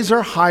my ways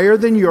are higher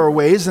than your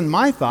ways, and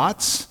my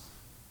thoughts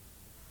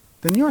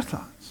than your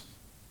thoughts.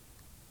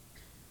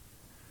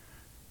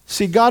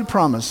 See, God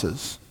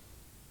promises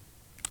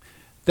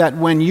that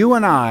when you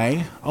and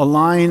I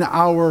align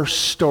our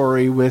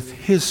story with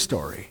His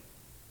story,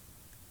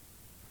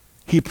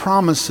 He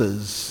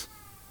promises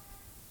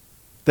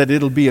that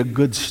it'll be a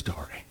good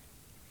story.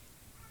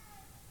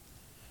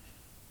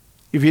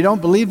 If you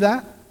don't believe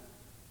that,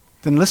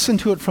 then listen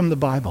to it from the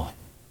Bible.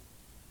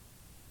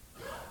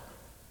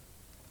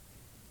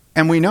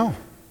 And we know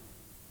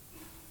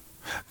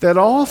that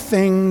all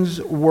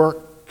things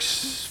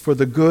works for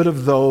the good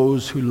of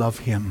those who love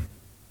Him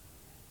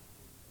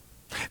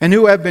and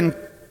who have been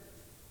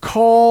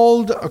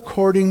called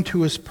according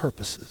to His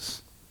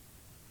purposes.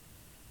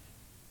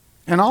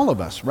 And all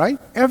of us, right?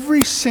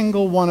 Every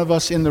single one of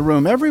us in the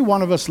room, every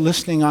one of us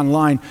listening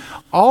online,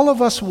 all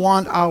of us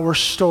want our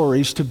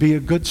stories to be a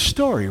good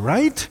story,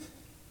 right?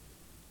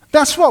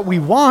 That's what we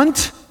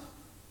want.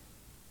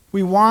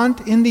 We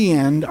want, in the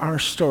end, our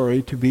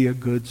story to be a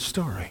good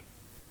story.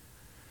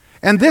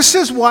 And this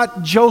is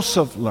what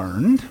Joseph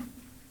learned,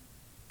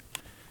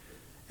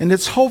 and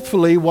it's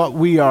hopefully what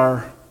we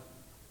are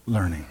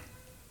learning.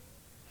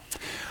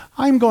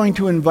 I'm going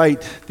to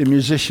invite the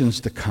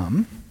musicians to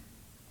come,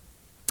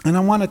 and I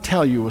want to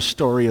tell you a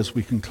story as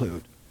we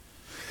conclude.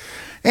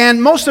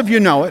 And most of you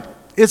know it.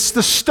 It's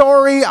the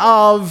story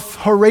of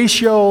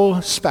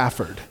Horatio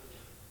Spafford.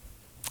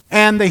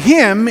 And the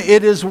hymn,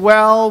 It Is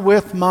Well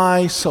With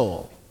My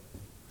Soul.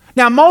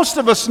 Now, most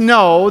of us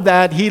know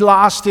that he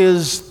lost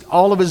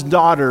all of his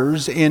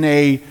daughters in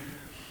a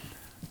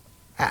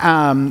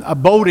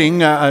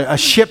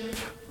ship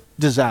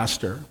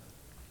disaster.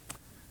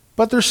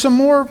 But there's some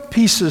more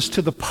pieces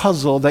to the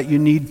puzzle that you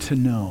need to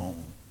know.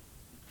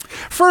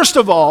 First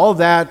of all,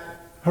 that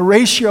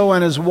Horatio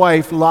and his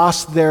wife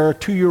lost their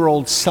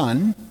 2-year-old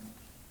son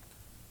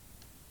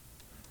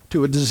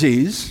to a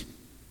disease.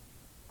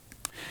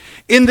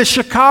 In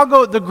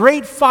the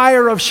Great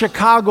Fire of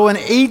Chicago in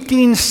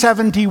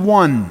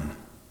 1871,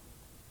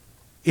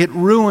 it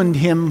ruined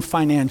him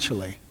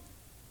financially.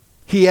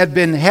 He had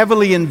been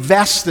heavily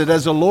invested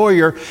as a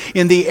lawyer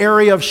in the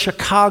area of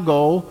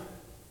Chicago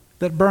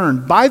that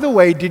burned. By the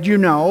way, did you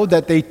know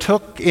that they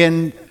took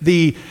in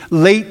the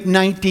late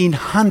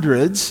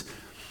 1900s,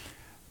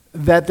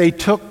 that they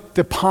took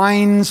the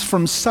pines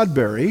from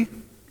Sudbury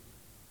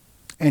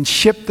and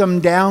shipped them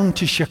down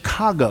to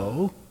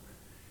Chicago,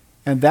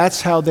 and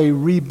that's how they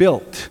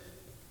rebuilt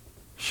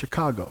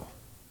Chicago.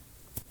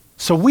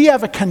 So we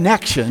have a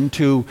connection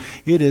to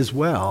It Is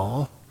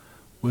Well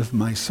With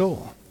My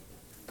Soul.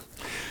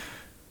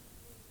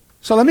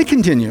 So let me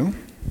continue.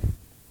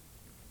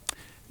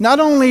 Not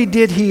only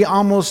did he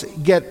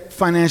almost get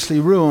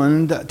financially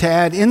ruined, to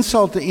add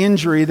insult to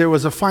injury, there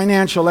was a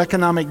financial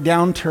economic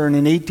downturn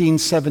in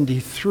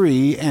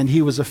 1873, and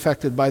he was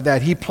affected by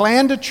that. He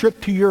planned a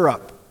trip to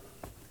Europe.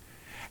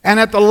 And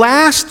at the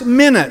last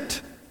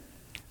minute,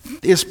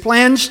 his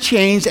plans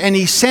changed, and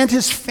he sent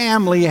his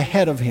family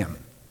ahead of him.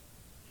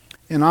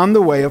 And on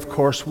the way, of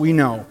course, we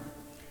know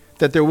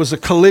that there was a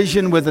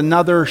collision with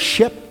another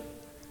ship,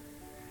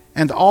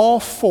 and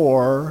all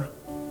 4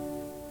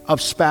 of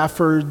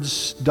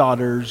Spafford's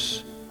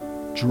daughters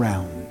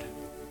drowned.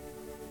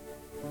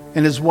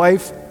 And his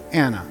wife,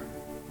 Anna,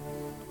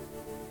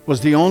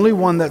 was the only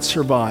one that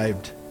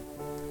survived.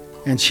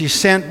 And she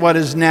sent what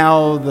is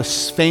now the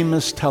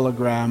famous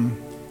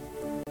telegram,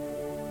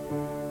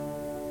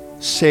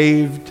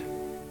 "Saved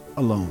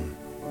alone."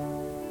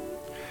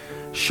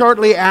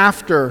 Shortly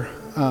after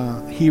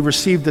he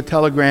received the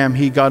telegram,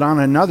 he got on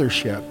another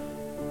ship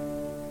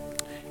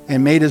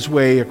and made his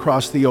way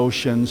across the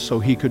ocean so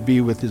he could be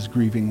with his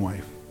grieving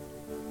wife.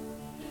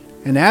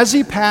 And as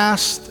he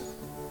passed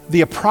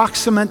the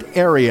approximate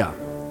area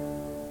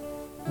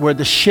where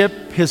the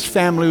ship his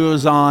family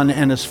was on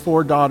and his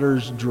 4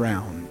 daughters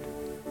drowned,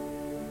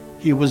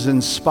 he was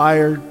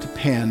inspired to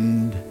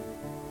pen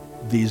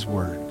these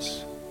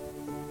words.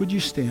 Would you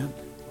stand?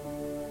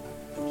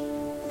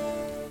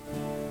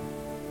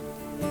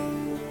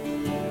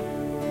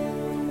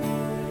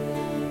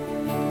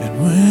 And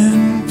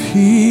when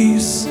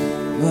peace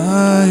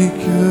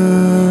like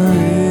a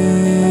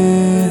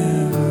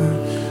river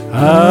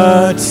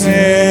attendeth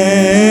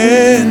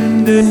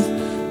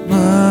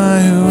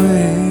my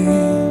way,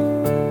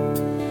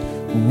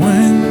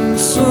 when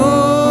sorrows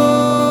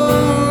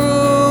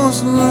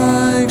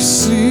like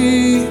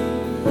sea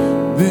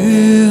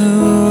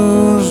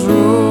billows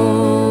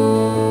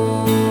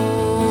roll,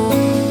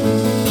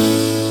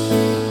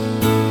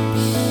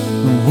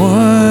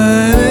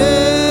 whatever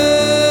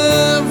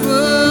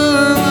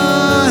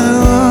my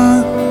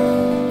lot,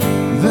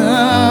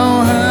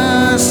 thou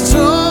hast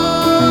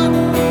taught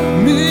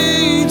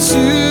me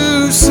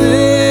to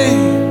say,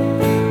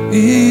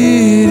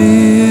 it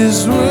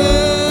is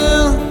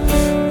well,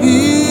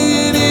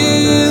 it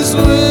is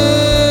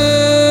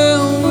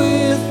well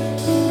with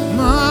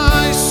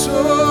my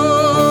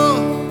soul,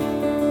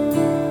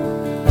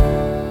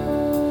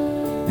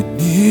 and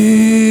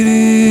it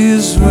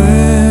is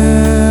well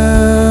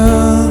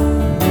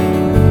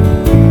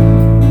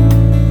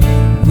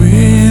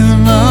with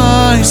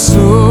my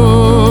soul.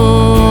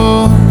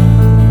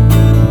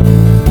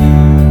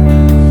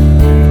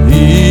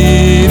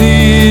 It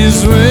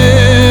is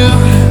well,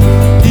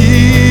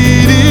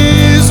 it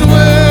is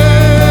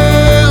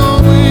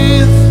well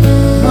with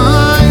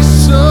my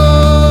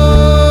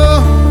soul.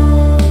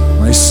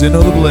 My sin,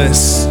 oh the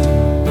bliss,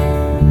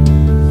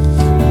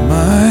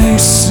 my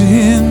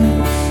sin,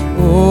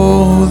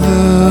 oh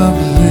the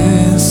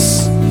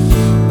bliss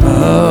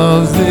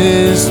of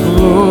this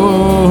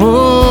glorious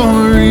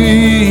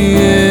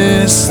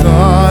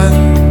thought.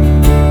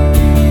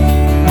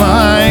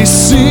 My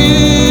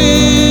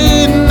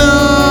sin,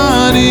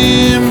 not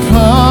in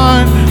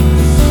part,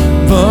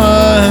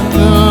 but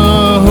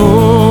the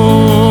whole,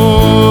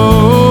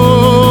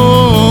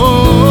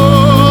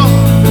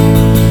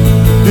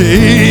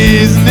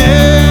 is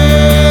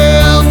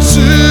nailed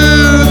to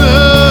the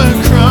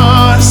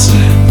cross,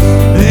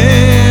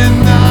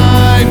 and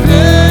I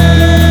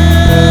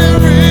bear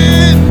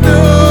it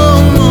no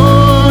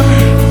more.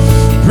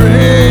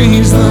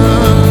 Praise the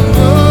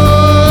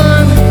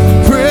Lord,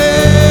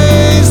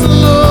 praise the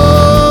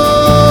Lord,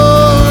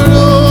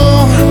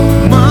 oh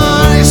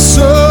my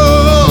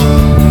soul,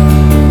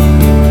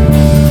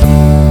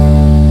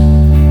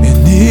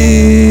 and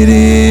it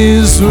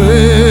is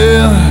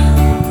well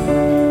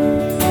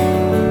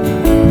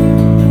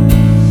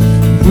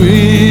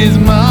with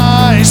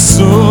my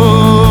soul.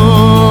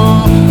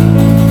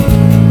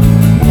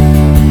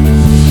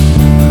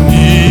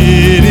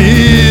 It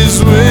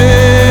is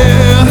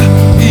well,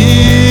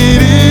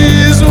 it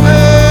is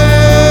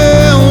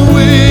well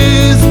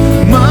with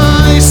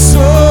my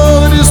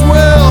soul. It is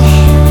well,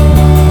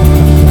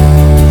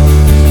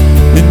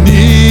 and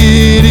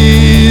it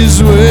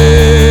is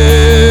well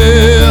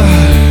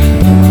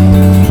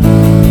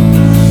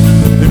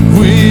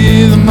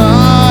with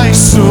my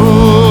soul.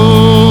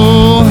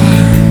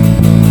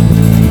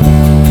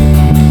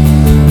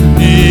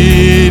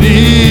 It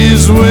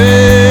is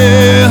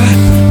well,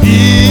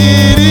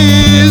 it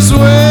is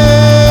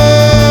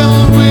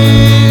well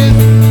with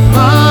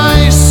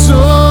my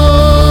soul.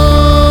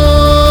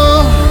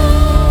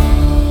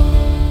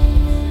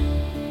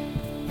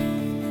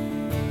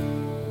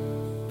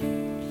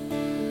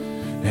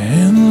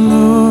 And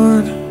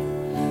Lord,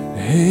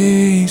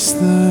 haste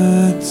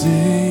the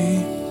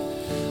day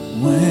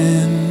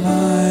when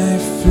my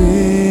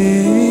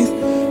faith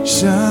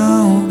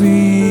shall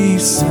be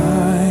sight.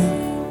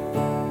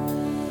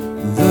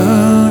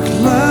 The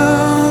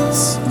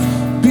clouds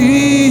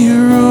be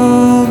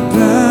rolled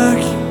back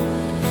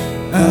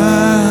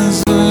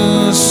as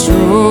a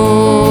straw.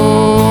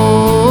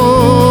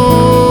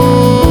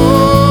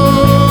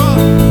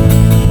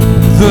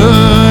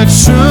 The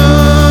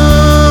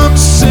trump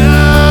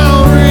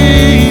shall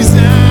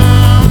resound,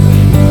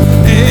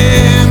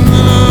 and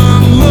the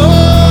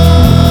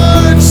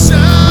Lord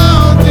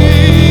shall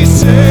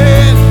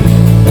descend.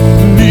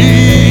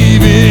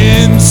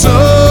 Even so,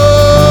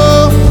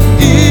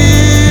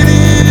 it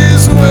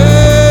is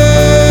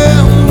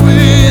well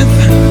with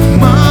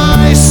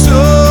my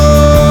soul.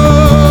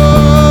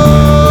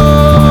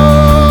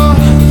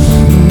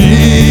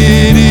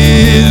 It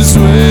is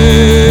well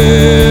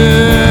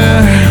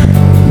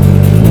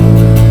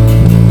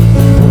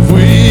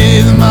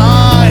with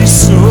my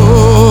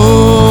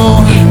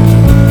soul.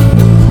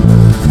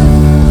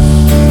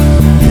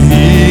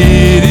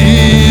 It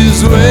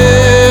is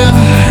well,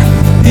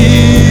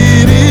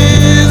 it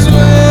is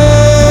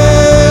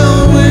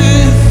well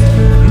with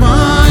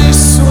my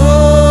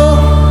soul.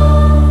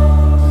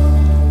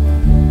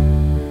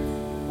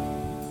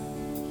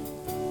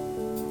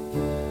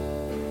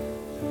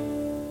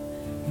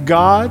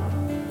 God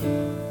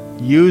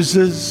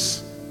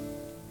uses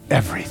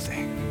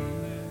everything.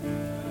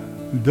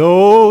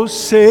 Though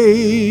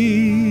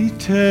Satan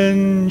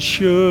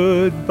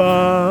should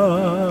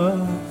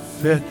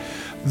buffet,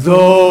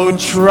 though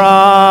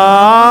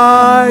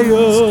trials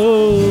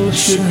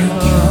should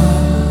come,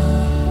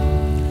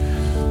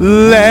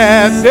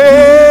 let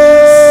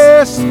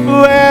this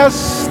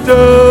blessed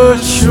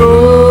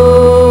assurance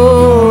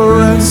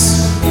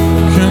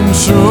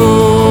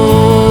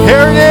control.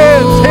 Here it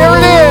is, here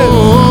it is.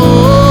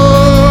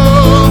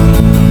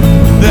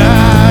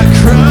 That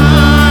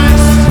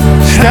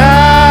Christ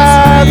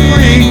Hath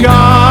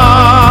regarded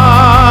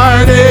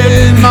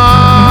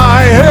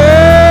my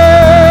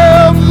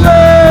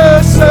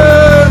helpless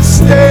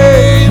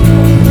estate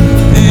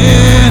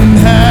and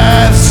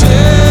hath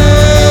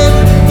shed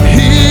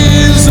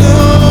his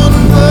own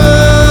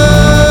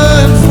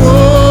blood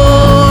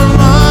for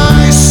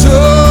my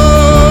soul.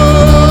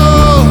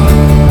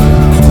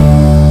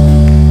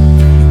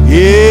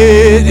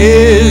 It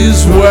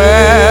is well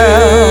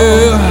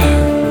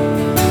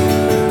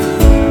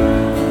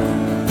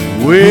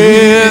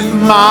with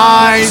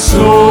my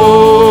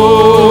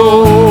soul.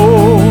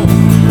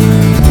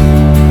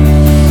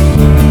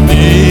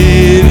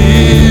 It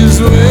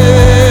is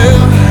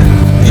well,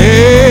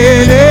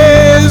 It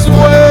is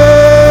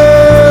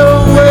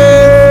well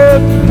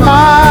with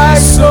my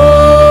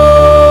soul.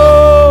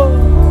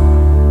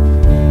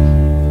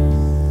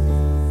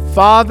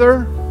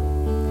 Father,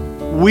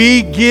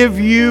 we give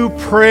you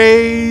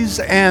praise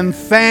and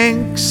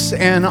thanks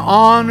and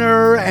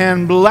honor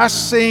and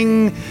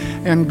blessing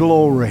and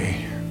glory.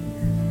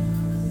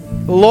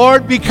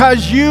 Lord,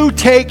 because you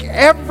take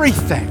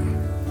everything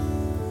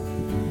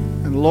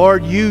and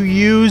Lord, you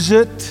use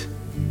it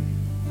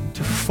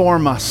to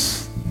form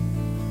us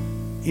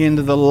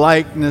into the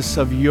likeness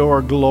of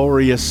your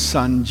glorious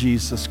Son,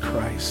 Jesus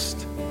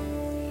Christ.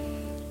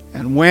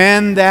 And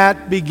when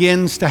that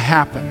begins to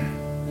happen,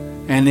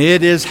 and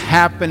it is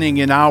happening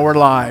in our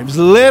lives,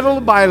 little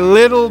by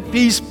little,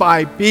 piece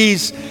by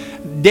piece,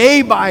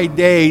 day by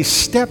day,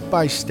 step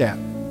by step,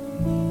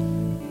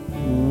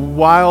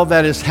 while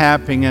that is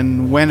happening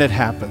and when it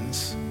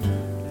happens,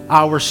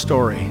 our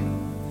story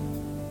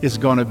is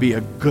going to be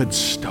a good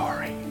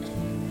story.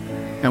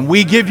 And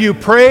we give you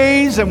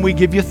praise and we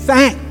give you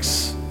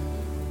thanks.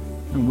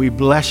 And we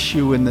bless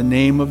you in the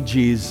name of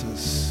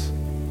Jesus.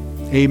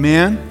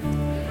 Amen.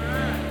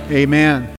 Amen.